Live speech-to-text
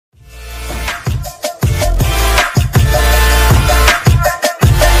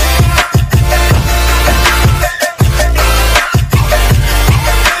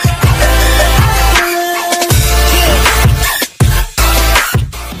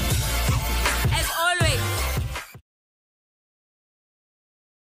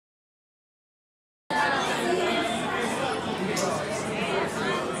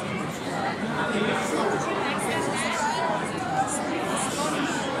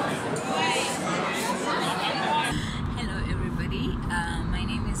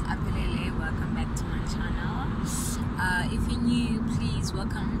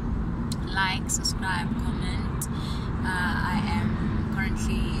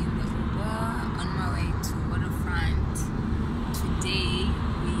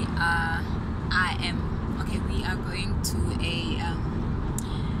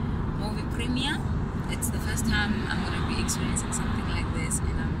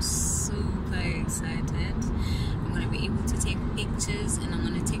excited. I'm gonna be able to take pictures, and I'm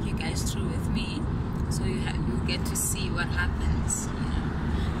gonna take you guys through with me, so you get to see what happens. You know,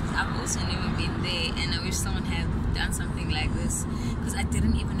 I've also never been there, and I wish someone had done something like this, because I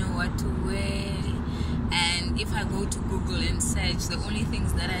didn't even know what to wear. And if I go to Google and search, the only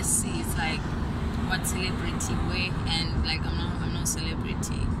things that I see is like what celebrity wear, and like I'm not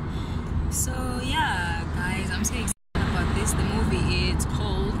celebrity. So yeah, guys, I'm so excited about this. The movie is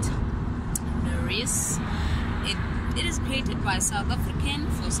called Recce. It is created by South African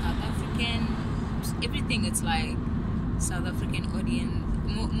for South African. Everything it's like South African audience,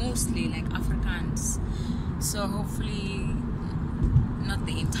 mostly like Afrikaans. So hopefully not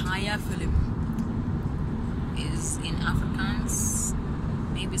the entire film is in Afrikaans.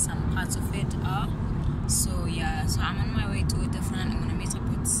 Maybe some parts of it are. So yeah, so I'm on my way to WaterFront. I'm gonna meet up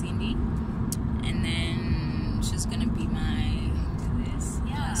with Cindy, and then she's gonna be my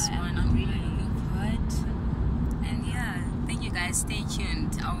one. I'm really looking forward. And yeah, thank you guys. Stay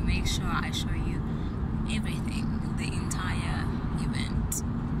tuned. I'll make sure I show you everything, the entire event.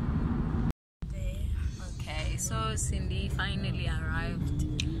 Okay, so Cindy finally arrived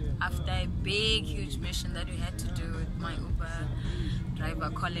after a big, huge mission that we had to do with my Uber driver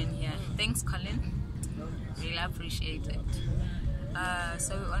Colin here. Thanks, Colin. Really appreciate it.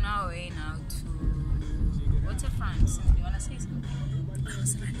 So we're on our way now to WaterFront. So do you want to say something? I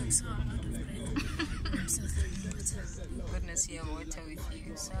was running so I'm out of breath. I'm so thirsty. Goodness, here, water with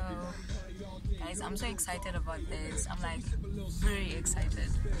you. So guys, I'm so excited about this. I'm like very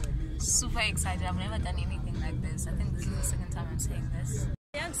excited, super excited. I've never done anything like this. I think this is the second time I'm saying this.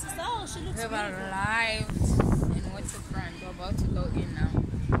 We have arrived in WaterFront. We're about to go in now.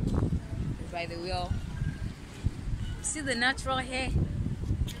 By the wheel. See the natural hair?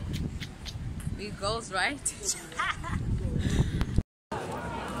 Big girls, right?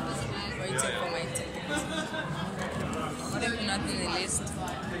 Waiting for my ticket. Definitely not in the list.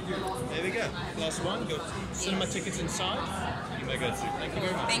 There we go. Last one. Got cinema tickets inside. You may go through. Thank you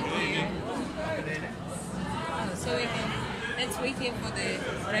very much. Thank you. So we can. Let's wait here for the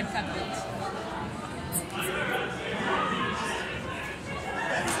red carpet.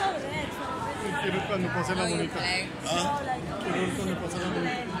 Oh, you're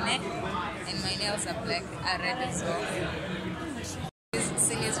black. And my nails are black. Are red as well.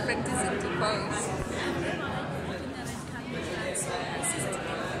 Celia's practicing to pose.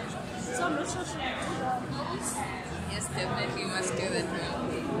 Yes, definitely you must do that now.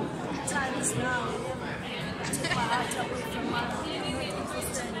 Time is now. I took my heart away from my face.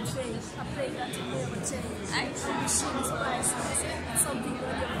 I pray that it never change. The machine is priceless. It's something on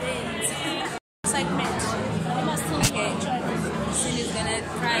your veins. Excitement. You must still okay. Celia's gonna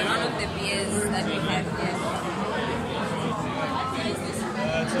try one of the beers that we have here.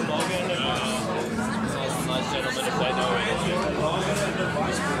 It's a lager and a nice gentleman if they know it.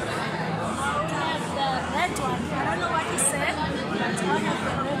 the red one. I don't know what he said, but I have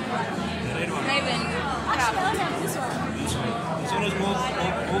the red one. Raven. Actually, I have this one. This one is more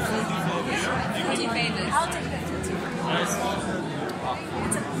fruity flavors. Fruity flavors. I'll take the fruity. Nice.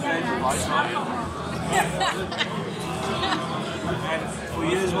 It's a beer, nice alcohol. And for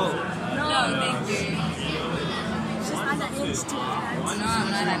you as well. No, thank you. She's underage too, right? No, I'm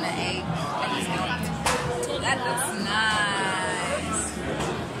not underage. I just don't. That looks nice.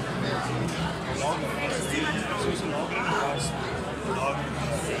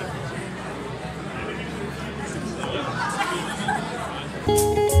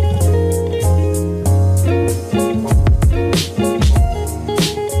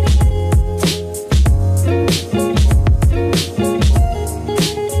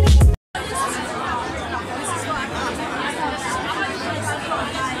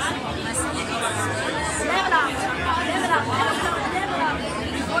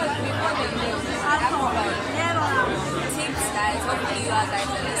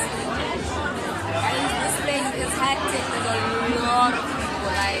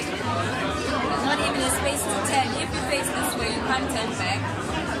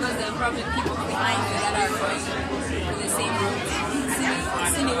 Probably people behind you that are going to the same route.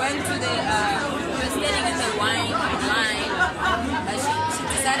 Cindy went to the, she was standing in the wine line, but she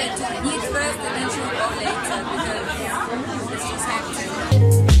decided to eat first and then she'll go later because it's just hectic.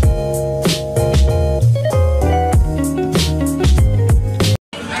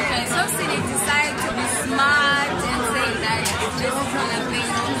 Okay, so Cindy decided to be smart and say that this is not a thing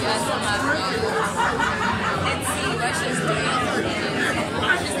to just let's see what she's doing.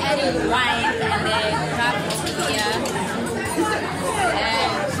 Adding wine and then craft beer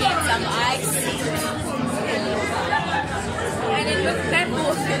and get some ice, and it looks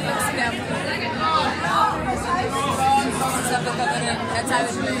purple. It looks purple. That's how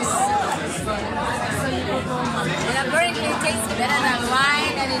it looks. And apparently it tastes better than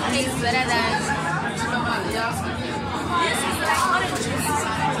wine and it tastes better than... This is like orange juice.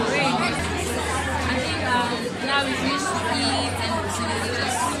 Great. I think now we finish to eat and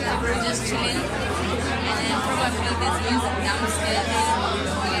we're just chilling. And then probably there's music downstairs.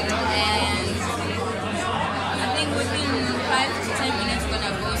 And I think within 5 to 10 minutes we're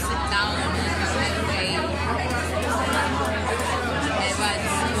gonna go sit down and play.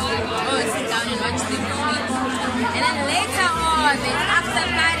 Sit down and watch the movie. And then later on, the after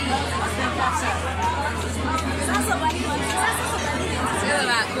party.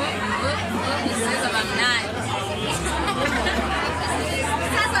 It says about 9.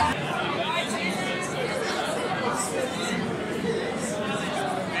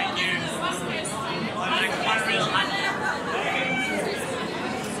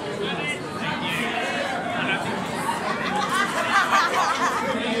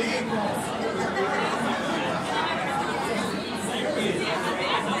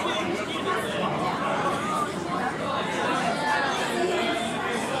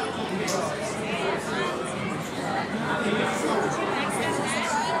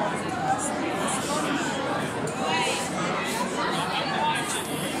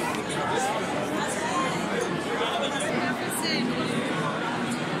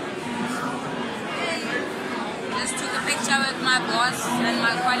 With my boss and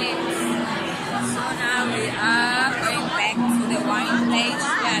my colleagues. So now we are going back to the wine place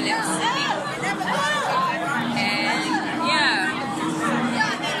where I left sitting. And yeah.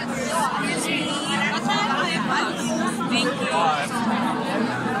 Thank you.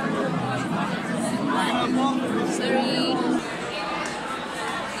 Sorry.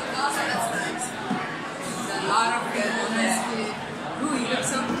 There's a lot of people there. Ooh, you look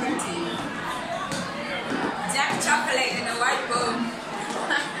so pretty. Jack chocolate in a white bowl.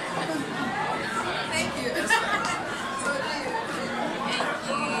 Thank you.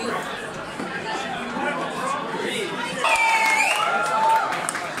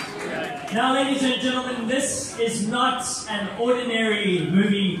 Now, ladies and gentlemen, this is not an ordinary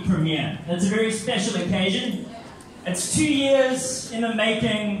movie premiere. It's a very special occasion. It's 2 years in the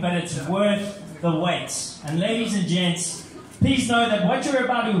making, but it's worth the wait. And ladies and gents, please know that what you're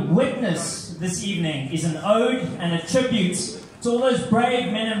about to witness this evening is an ode and a tribute to all those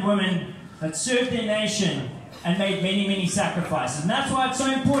brave men and women that served their nation and made many, many sacrifices. And that's why it's so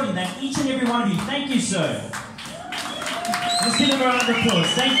important that each and every one of you, thank you, sir. Let's give them a round of applause.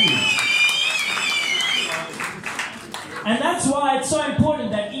 Thank you. And that's why it's so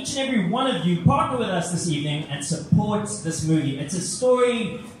important that each and every one of you partner with us this evening and support this movie. It's a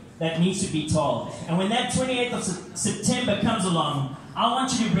story that needs to be told. And when that 28th of September comes along, I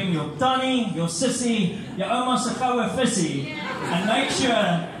want you to bring your Donnie, your Sissy, your Oma Sakawa Fissy, and make sure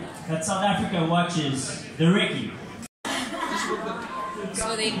that South Africa watches the Recce.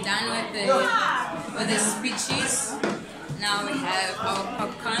 So they're done with the speeches. Now we have our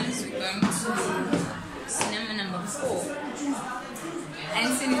popcorns. We're going to cinema number 4.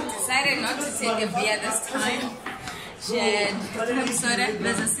 And Cindy decided not to take a beer this time. She had cream soda.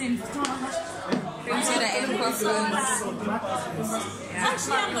 There's a scene. Cream soda and popcorns. Yeah.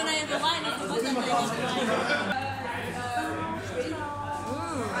 Actually, I'm gonna have a wine if it wasn't like a wine.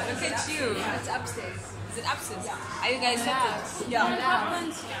 Ooh, look at you. It's upstairs. Is it upstairs? Yeah. Are you guys happy? Yeah.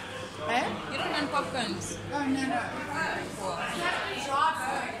 Popcorns. Eh? You don't want popcorns? Oh, no.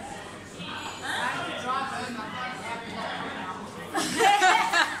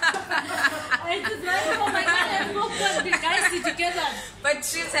 But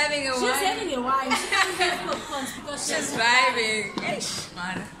she's having a wine. She's having a wine. She doesn't have popcorns because she's vibing.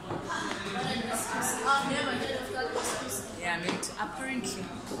 Man. Yeah, me too. Apparently.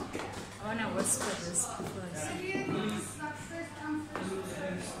 I want to whisper this because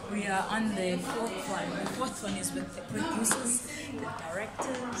we are on the 4th one. The 4th one is with the producers, the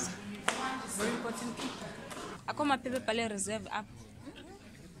directors, very important people. Ako mapepe pale reserve up.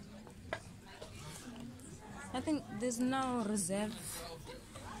 I think there's no reserve.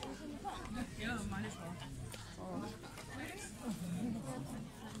 Oh.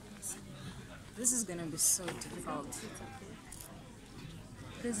 This is gonna be so difficult.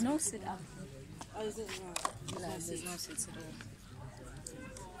 There's no sit up. Oh, is it? No, there's no sit at all.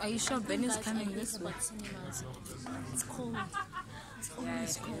 Are you sure Ben is coming this way? It's cold. It's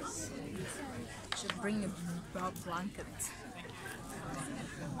always cold. You should bring a blanket.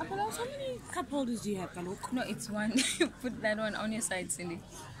 How many cup holders do you have, Kaluk? No, it's one. You put that one on your side, Cindy.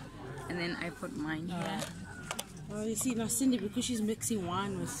 And then I put mine here. Oh, you see, now Cindy, because she's mixing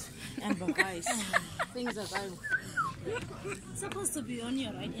wine with amber vice, things are going. It's supposed to be on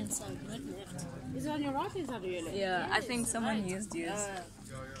your right hand side, not left. Is it on your right hand side or your left? Yeah, I think someone used yours.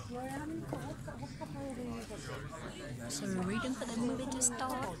 So we're waiting for the movie to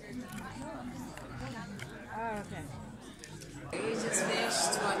start. Oh, okay. We just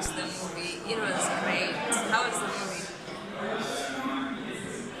finished to watch the movie. It was great. How was the movie?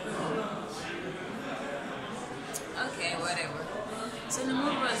 Okay, whatever. So the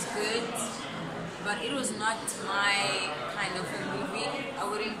movie was good, but it was not my kind of a movie. I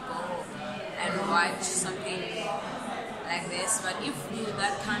wouldn't go and watch something like this. But if you're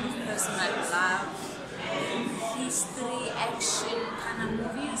that kind of person that love history, action kind of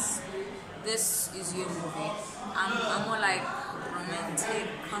movies, this is your movie. I'm more like romantic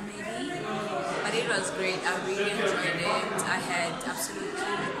comedy, but it was great. I really enjoyed it. I had absolutely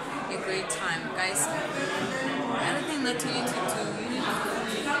a great time, guys. Anything that you need to do, you need to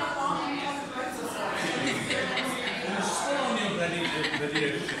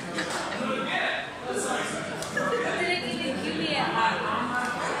didn't even give me a hug.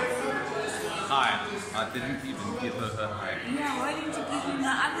 Hi. I didn't even give her her hug. Yeah, why didn't you give me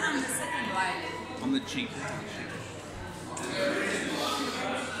my other on the second one? On the cheek.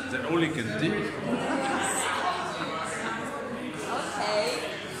 Is that all you can do? Okay.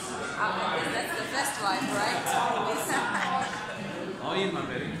 That's the first one, right? Are you, my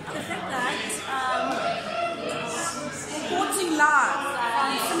baby? The fact that Reporting live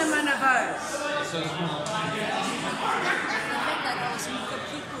from Cinema Nouveau. So small. the fact that I was with the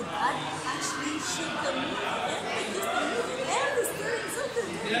people that actually shoot the movie and produced the movie and the story and something.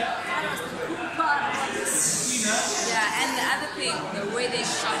 That was the cool part about this. Yeah, and the other thing, the way they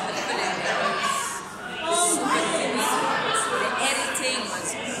shot the film, it was super good. The editing was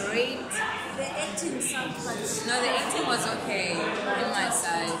great. The acting sounds like No, the acting was okay on my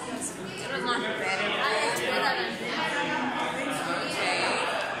side. It was not bad. I actually better than them. Okay.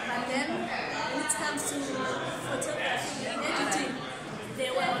 But then when it comes to photography and editing, they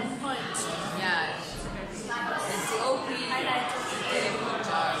were on point. Yeah. The OP did a good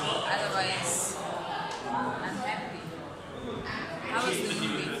job. Otherwise, I'm happy. How was the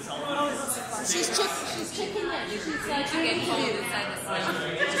movie? She's checking it. She's Did you get home inside the cinema?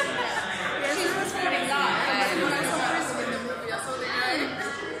 she's reporting live.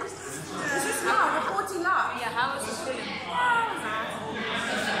 Is this live? Reporting live? Yeah, how was the film?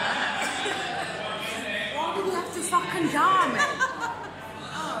 Why did you have to fucking die, man?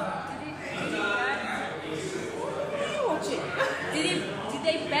 What are you watching? Did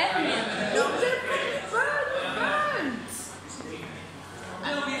they ban him? No, they're fucking burned.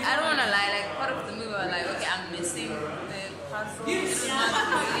 I don't want to lie, like part of the movie was like, okay, I'm missing the puzzle. It's not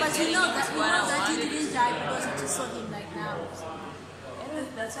really But you know getting that, what I he wanted. didn't die because you just saw him like now.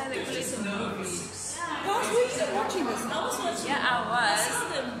 That's why they put it in the movie. Guys, were you watching this? I was watching. Yeah, I was.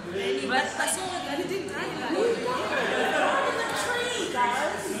 But I saw that he didn't die like Who died? In the tree,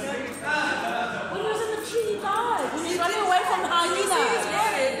 guys. When he was in the tree, he died. When he was running away from the hyena.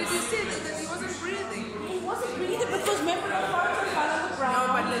 Did you see that he wasn't breathing? He wasn't breathing because remember the photo fell on the ground.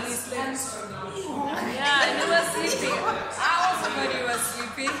 No, but then he slept. yeah, and he was sleeping. I also thought he was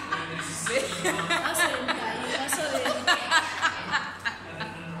sleeping. I saw him die. I saw him.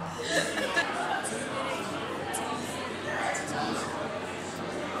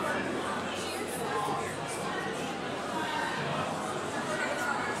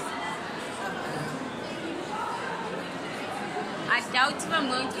 I doubt if I'm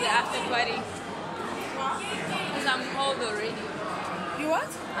going to the after party. Because I'm cold already. You what?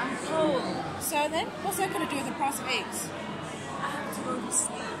 I'm cold. So then, what's that going to do with the price of eggs? I have to go to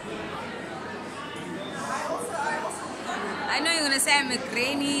sleep. I know you're going to say I'm a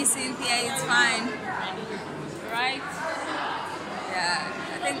granny, Cynthia, it's fine. Right? Yeah,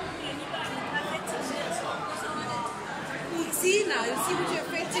 I think... See now, you see what you're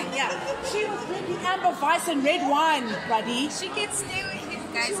affecting. Yeah, she was drinking amber vice and red wine, buddy. She can stay with you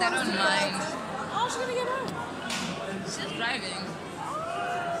guys, I don't mind. How's she gonna get home? She's driving.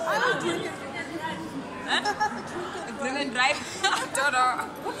 I would drink it. Drink and drive? I don't know.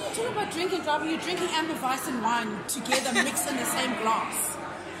 What are you talking about drinking, driving? You're drinking amber vice and wine together, mixed in the same glass.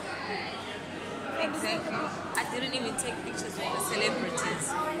 Exactly. I didn't even take pictures with the celebrities.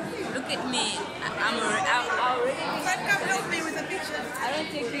 Look at me. I'm already. Come help me with the picture. I don't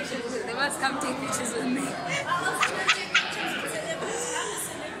take pictures. They must come take pictures with me.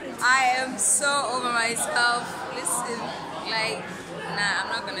 I am so over myself. Listen, like, nah, I'm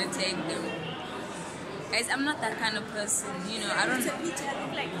not gonna take them. Guys, I'm not that kind of person. You know, I don't. It's a picture. I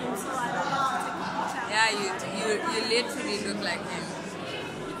look like him, so I don't have to take a picture. Yeah, you literally look like him.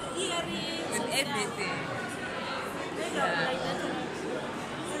 Earrings. With everything. Yeah.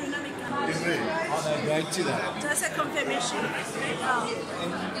 Oh, no, great to that. Just a confirmation.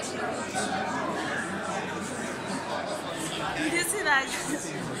 Did you see that?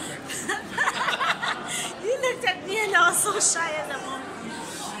 You looked at me and I was so shy at the moment.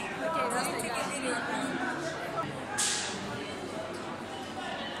 Okay, let's take a video.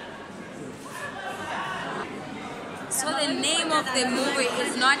 So the name of the movie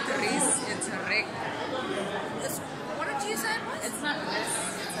is not Recce, it's Recce. What did you say? It's not Recce.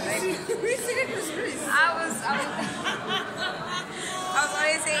 We said it was Recce. I was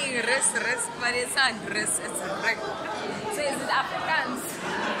always saying Recce, but it's not Recce, it's Recce. So is it Afrikaans?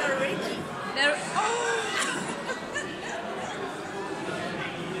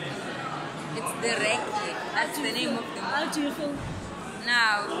 It's the Recce. That's the name of the movie. How do you feel?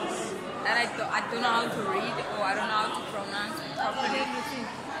 Now that I don't know how to read or I don't know how to pronounce it properly.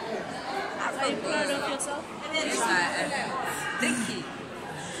 Are you proud of yourself? Yes, I am. Recce.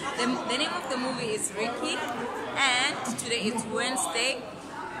 The name of the movie is Recce, and today is Wednesday,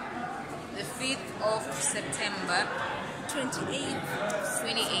 the 5th of September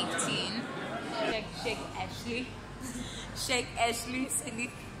 2018. Shake Ashley. Shake Ashley, silly.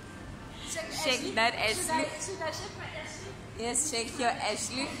 Shake that Ashley. Should I shake my Ashley? Yes, shake your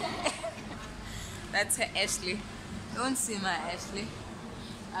Ashley. That's her Ashley. Don't see my Ashley.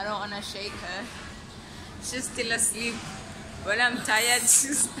 I don't want to shake her. She's still asleep. When I'm tired,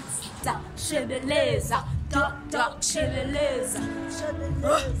 she's I'm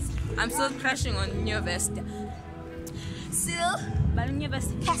still crushing on your vesta. Still, but on your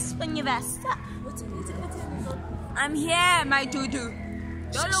vesta. Yes, on your vesta. I'm here, my doo-doo.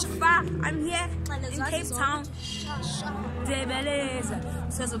 Don't look far. I'm here in Cape Town.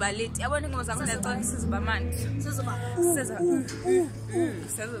 Sezoba late. Yabona ngoba zakunezona sezoba manje.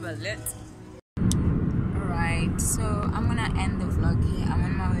 Sezoba late. Alright, so I'm gonna end the vlog here. I'm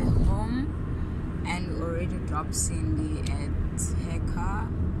on my way home and we already dropped Cindy at her car.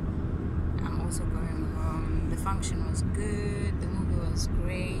 I'm also going home. The function was good, the movie was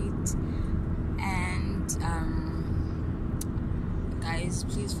great, and guys,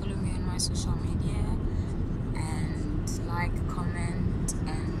 please follow me on my social media and like, comment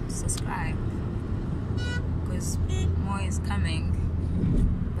and subscribe because more is coming.